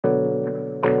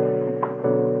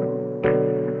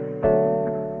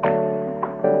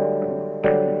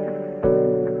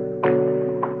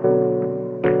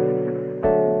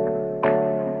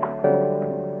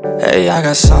Hey, I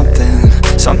got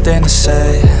something to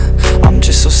say. I'm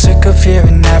just so sick of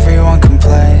hearing everyone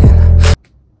complain.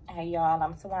 Hey y'all,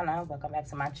 I'm Tawana. Welcome back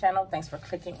to my channel. Thanks for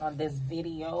clicking on this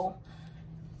video.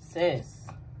 Sis.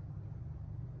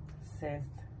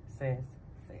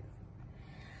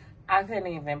 I couldn't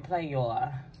even play y'all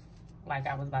like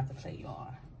I was about to play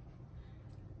y'all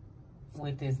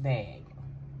with this bag.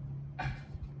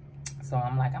 So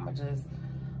I'm like, I'm gonna just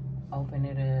open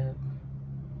it up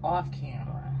off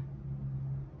camera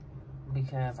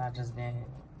because I just been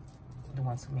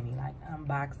doing too many like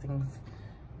unboxings,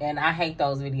 and I hate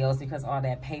those videos because all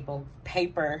that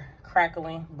paper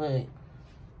crackling. But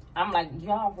I'm like,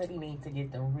 y'all really need to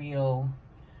get the real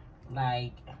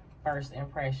like first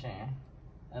impression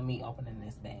of me opening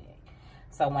this bag.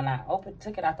 So when I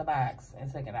took it out the box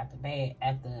and took it out the bag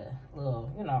at the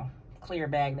little, you know, clear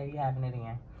bag that you having it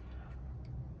in,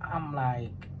 I'm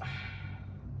like,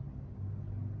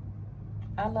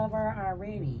 I love her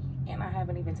already, and I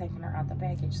haven't even taken her out the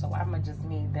package. So I'ma just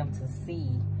need them to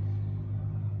see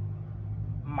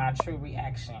my true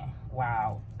reaction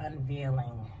while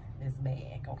unveiling this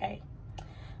bag, okay?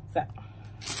 So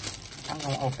I'm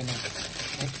gonna open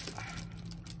it.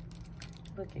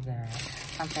 Look at that.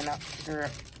 Something up, girl,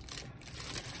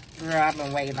 I've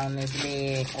been waiting on this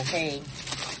bag, okay?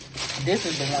 This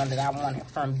is the one that I wanted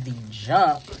from the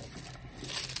jump.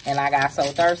 And I got so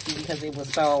thirsty because it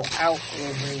was sold out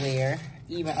everywhere,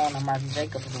 even on the Marc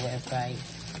Jacobs website.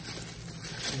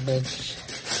 But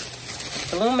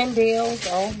Bloomingdale's,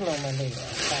 oh Bloomingdale's.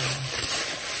 So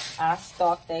I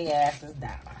stalked their asses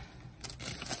down.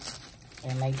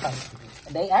 And they posted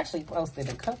it. They actually posted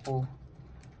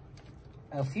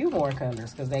a few more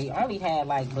colors, because they only had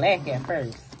like black at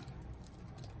first.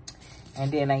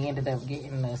 And then they ended up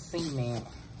getting the cement,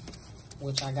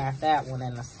 which I got that one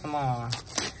in the small.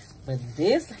 But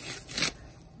this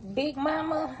big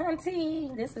mama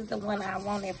hunty, this is the one I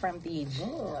wanted from the gym.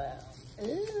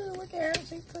 Ooh, look at her,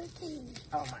 she's so cute.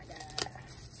 Oh my God.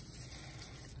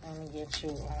 Let me get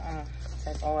you,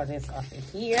 take all this off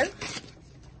of here.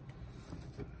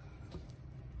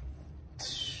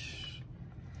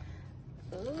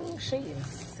 Ooh, she is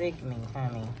sickening,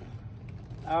 honey.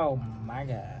 Oh my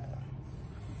God.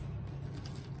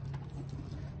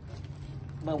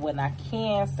 But what I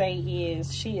can say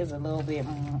is she is a little bit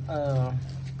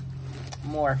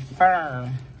more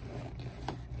firm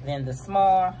than the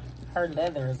small. Her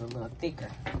leather is a little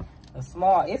thicker. The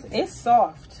small, it's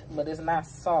soft, but it's not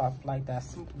soft like that.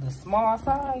 The small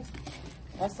size,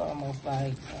 that's almost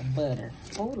like butter.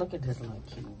 Oh, look at this little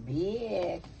cute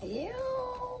bag. Ew.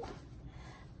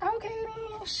 Okay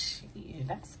then, shit,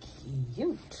 that's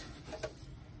cute.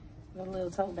 The little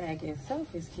tote bag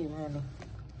itself is cute, honey.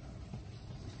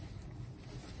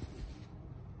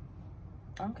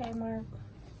 Okay, Marc.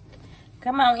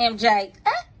 Come on, MJ.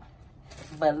 Ah!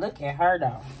 But look at her,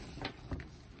 though.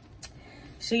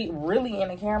 She really, in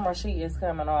the camera, she is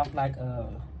coming off like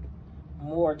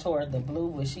more toward the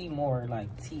blue, but she more like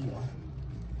teal.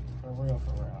 For real,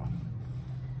 for real.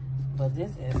 But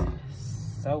this is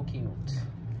so cute.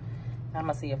 I'm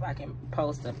going to see if I can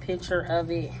post a picture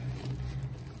of it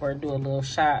or do a little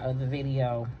shot of the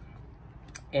video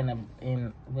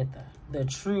with the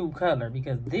true color,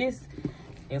 because this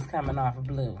is coming off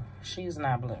blue. She's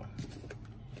not blue.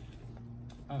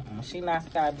 She's not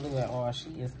sky blue at all. She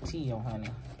is teal, honey.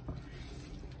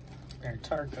 Or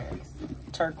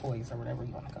turquoise or whatever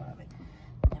you want to call it.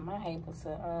 Am I able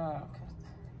to,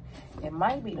 it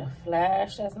might be the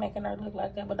flash that's making her look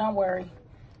like that, but don't worry.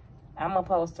 I'm gonna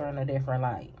post her in a different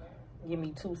light. Give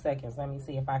me 2 seconds. Let me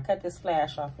see if I cut this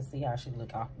flash off and see how she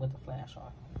look off with the flash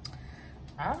off.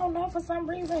 I don't know, for some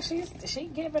reason she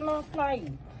giving off like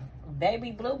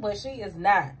baby blue, but she is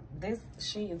not.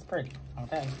 She is pretty,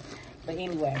 okay? But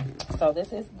anyway, so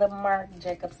this is the Marc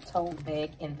Jacobs tote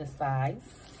bag in the size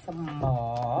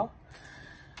small.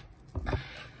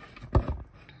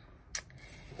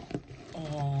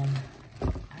 And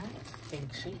I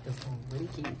think she is really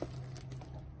cute.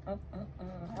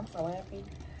 I'm so happy.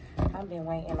 I've been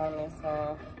waiting on this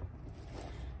for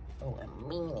a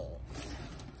minute.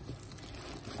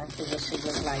 Let's see what she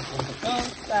looks like on the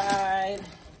inside.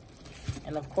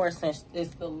 And of course, since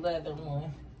it's the leather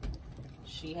one,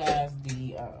 she has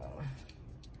the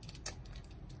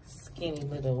skinny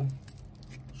little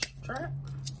strap,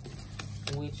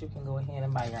 which you can go ahead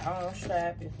and buy your own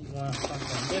strap if you want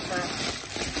something different.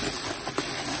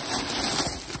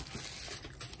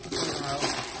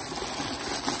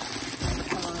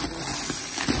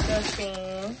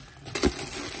 Disgusting.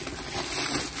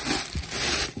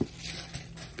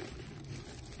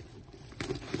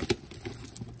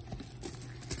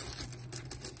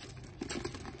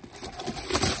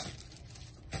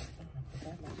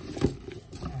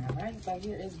 So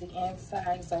here is the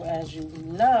inside. So as you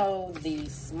know, the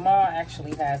small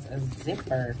actually has a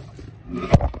zipper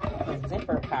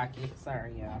pocket.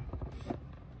 Sorry, y'all.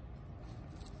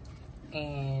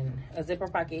 And a zipper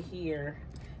pocket here,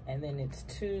 and then it's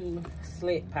 2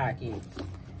 slit pockets,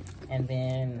 and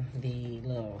then the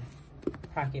little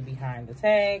pocket behind the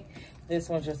tag. This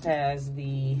one just has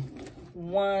the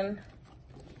 1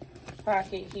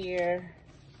 pocket here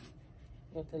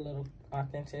with the little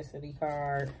authenticity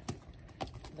card,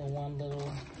 the 1 little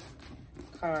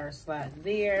card slot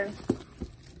there.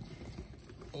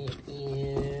 It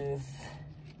is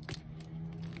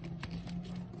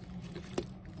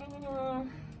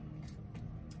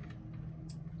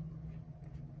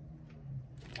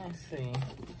let's see,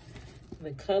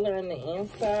 the color on the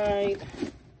inside,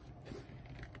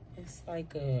 it's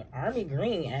like a army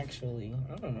green actually.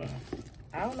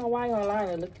 I don't know why online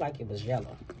it looked like it was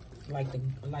yellow, like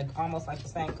almost like the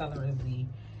same color as the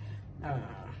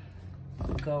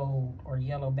gold or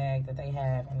yellow bag that they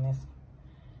have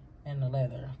in the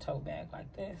leather tote bag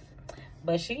like this.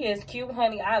 But she is cute,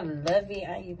 honey. I love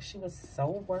it. She was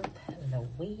so worth the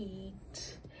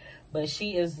wait. But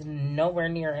she is nowhere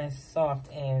near as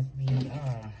soft as the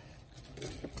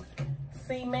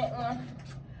cement one.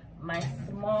 My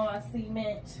small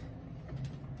cement,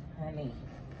 honey.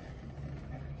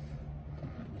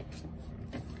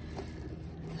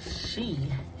 She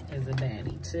is a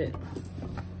baddie too.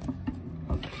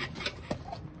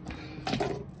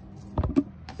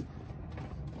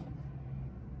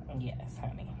 Yes,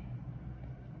 honey.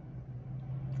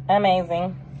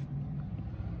 Amazing.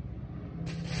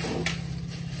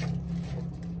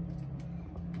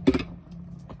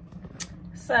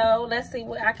 So let's see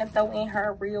what I can throw in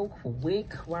her real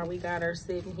quick while we got her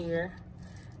sitting here.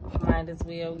 Might as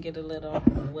well get a little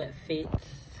what fits.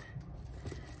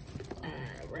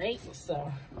 Alright,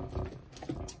 so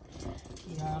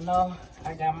y'all know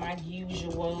I got my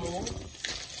usual.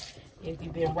 If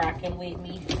you've been rocking with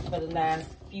me for the last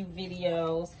few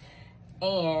videos,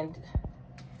 and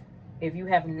if you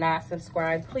have not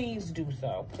subscribed, please do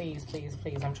so. Please, please,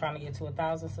 please. I'm trying to get to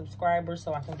 1,000 subscribers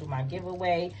so I can do my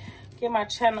giveaway. Get my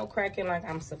channel cracking like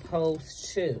I'm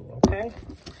supposed to, okay?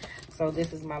 So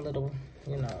this is my little,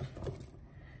 you know,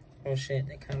 little shit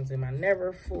that comes in my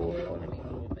never full. Let me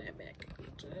move that back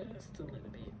just a little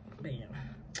bit. Bam.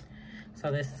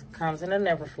 So this comes in a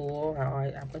never full.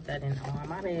 I put that in all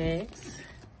my bags.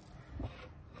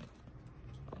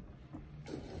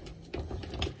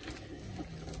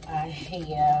 I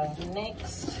have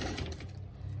next,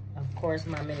 of course,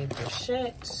 my mini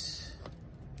pochette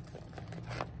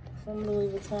from Louis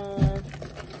Vuitton.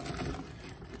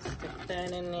 Stick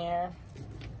that in there.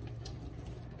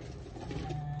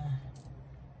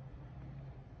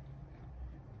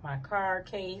 My card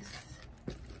case.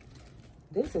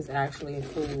 This is actually a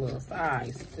cool little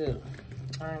size too.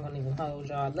 I ain't gonna even hold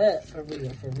y'all up, for real,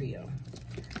 for real.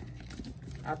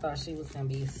 I thought she was gonna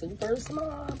be super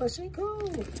small, but she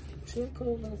cool. She a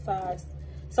cool little size.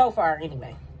 So far,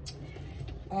 anyway.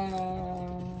 My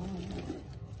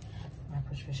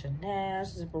Patricia Nash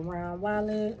zip around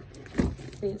wallet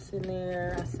fits in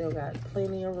there. I still got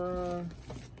plenty of room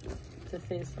to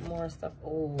fit some more stuff.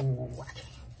 Oh,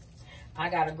 I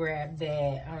gotta grab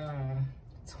that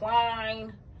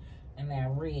twine and that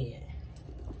red.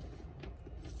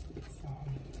 So,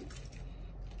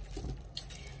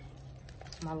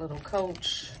 my little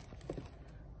Coach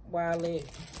wallet,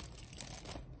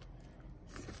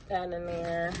 that in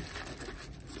there.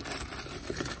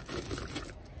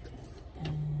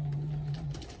 And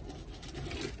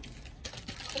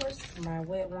of course, my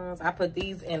wet ones. I put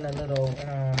these in a little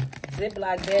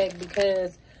Ziploc bag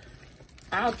because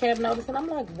I kept noticing. I'm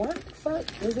like, what the fuck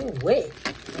is it wet?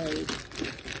 Like,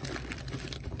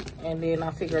 and then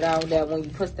I figured out that when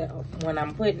you put that, when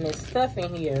I'm putting this stuff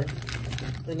in here,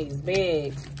 in these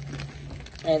bags,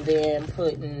 and then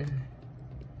putting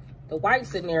the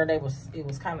wipes in there, it was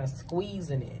kind of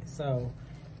squeezing it. So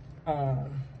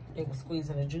it was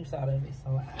squeezing the juice out of it.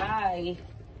 So I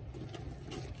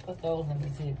put those in the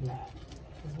Ziploc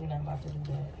because we're not about to do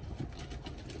that.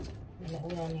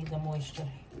 We don't need the moisture.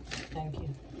 Thank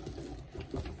you.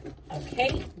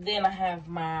 Okay, then I have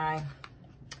my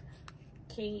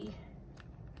keys,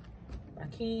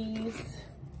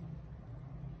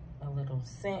 a little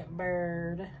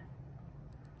ScentBird.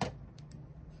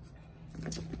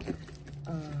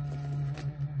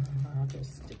 I'll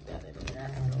just stick that in there. I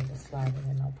don't need to slide it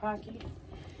in no pocket.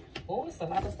 Oh, it's a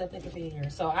lot of stuff that could be in here.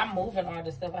 So I'm moving all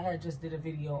the stuff. I had just did a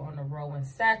video on the Rowan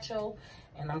satchel,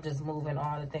 and I'm just moving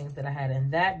all the things that I had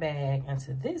in that bag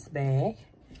into this bag.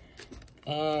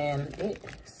 And it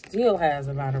still has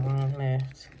a lot of room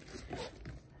left.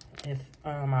 If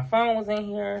my phone was in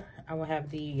here, I would have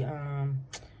the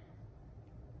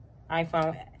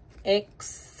iPhone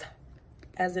X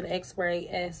as in X-ray,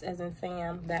 S as in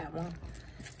Sam, that one.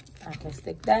 I can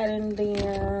stick that in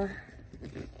there.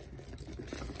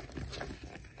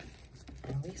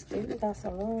 And we still got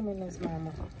some room in this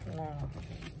mama. No.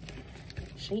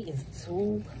 She is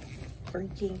too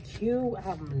freaking cute.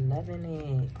 I'm loving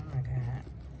it. Oh my God.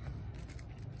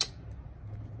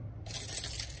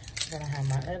 Then I have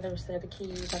my other set of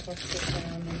keys I can stick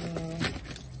down there.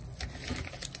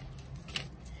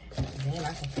 Then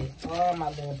I can fit all my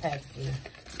little packs of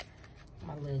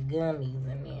my little gummies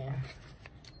in there.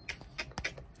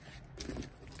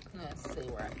 Let's see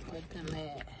where I put them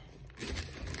at.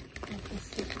 I can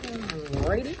stick them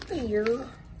right in there.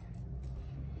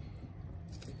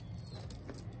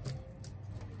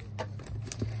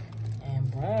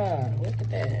 And boom, look at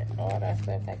that. All that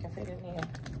stuff that can fit in there.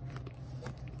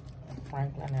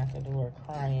 Franklin at the door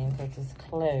crying because it's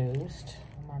closed.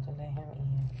 I'm about to let him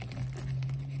in.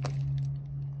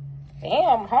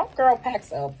 Damn, homegirl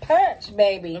packs a punch,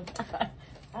 baby.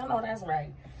 I know that's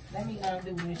right. Let me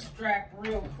undo this strap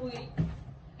real quick.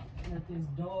 Let this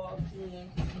dog in.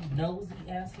 He's nosy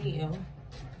as hell.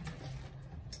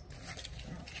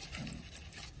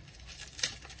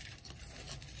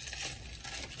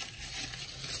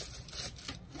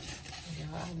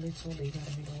 Y'all, I literally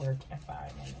gotta be to work in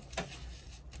 5 minutes.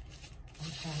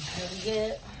 I'm trying to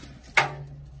hurry up.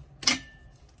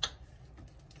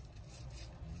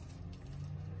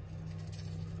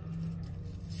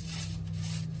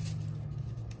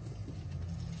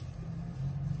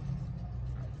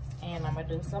 And I'm gonna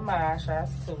do some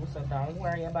eyeshadows too, so don't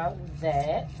worry about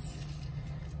that.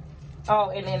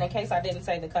 Oh, and then in case I didn't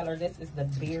say the color, this is the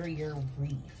Barrier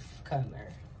Reef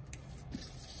color.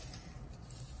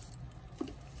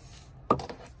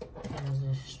 There's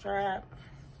this strap.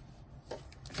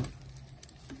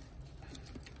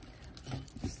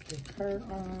 Stick her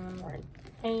on right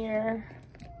there.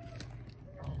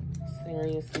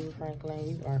 Seriously, Franklin,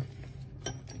 you are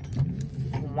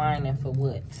whining for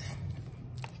what?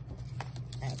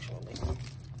 Actually,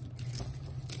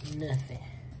 nothing.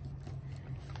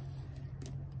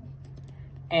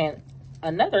 And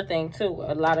another thing too,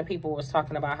 a lot of people was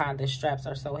talking about how the straps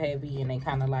are so heavy and they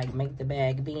kind of like make the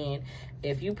bag bend.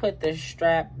 If you put the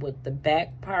strap with the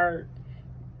back part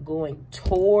going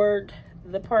toward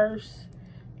the purse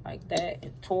like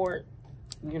that, toward,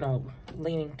 you know,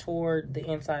 leaning toward the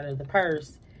inside of the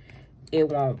purse, it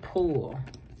won't pull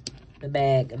the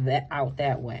bag out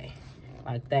that way,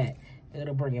 like that.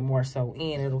 It'll bring it more so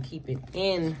in. It'll keep it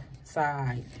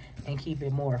inside and keep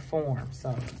it more form.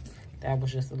 So that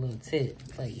was just a little tip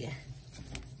for you.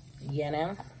 You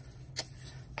know?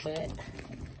 But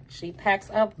she packs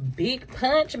up big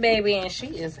punch, baby. And she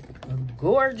is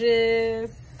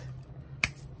gorgeous.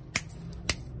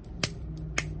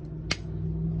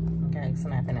 Okay,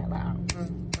 snapping that loud.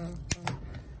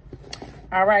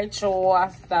 All right, y'all.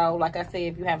 So, like I said,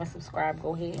 if you haven't subscribed,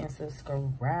 go ahead and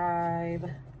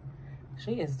subscribe.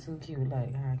 She is too cute.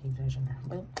 Like, I keep judging her.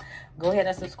 But go ahead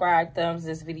and subscribe. Thumbs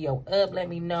this video up. Let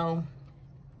me know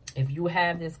if you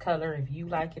have this color, if you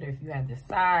like it, or if you have this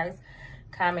size.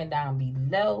 Comment down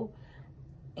below.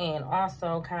 And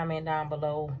also comment down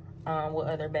below what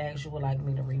other bags you would like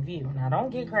me to review. Now,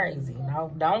 don't get crazy. Now,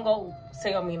 don't go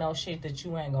tell me no shit that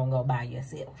you ain't gonna go buy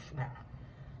yourself. Now,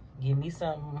 give me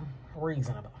something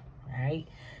reasonable. All right?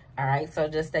 All right, so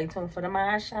just stay tuned for the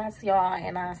mind shots, y'all,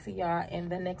 and I'll see y'all in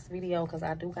the next video because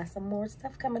I do got some more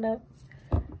stuff coming up.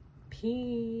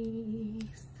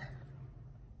 Peace.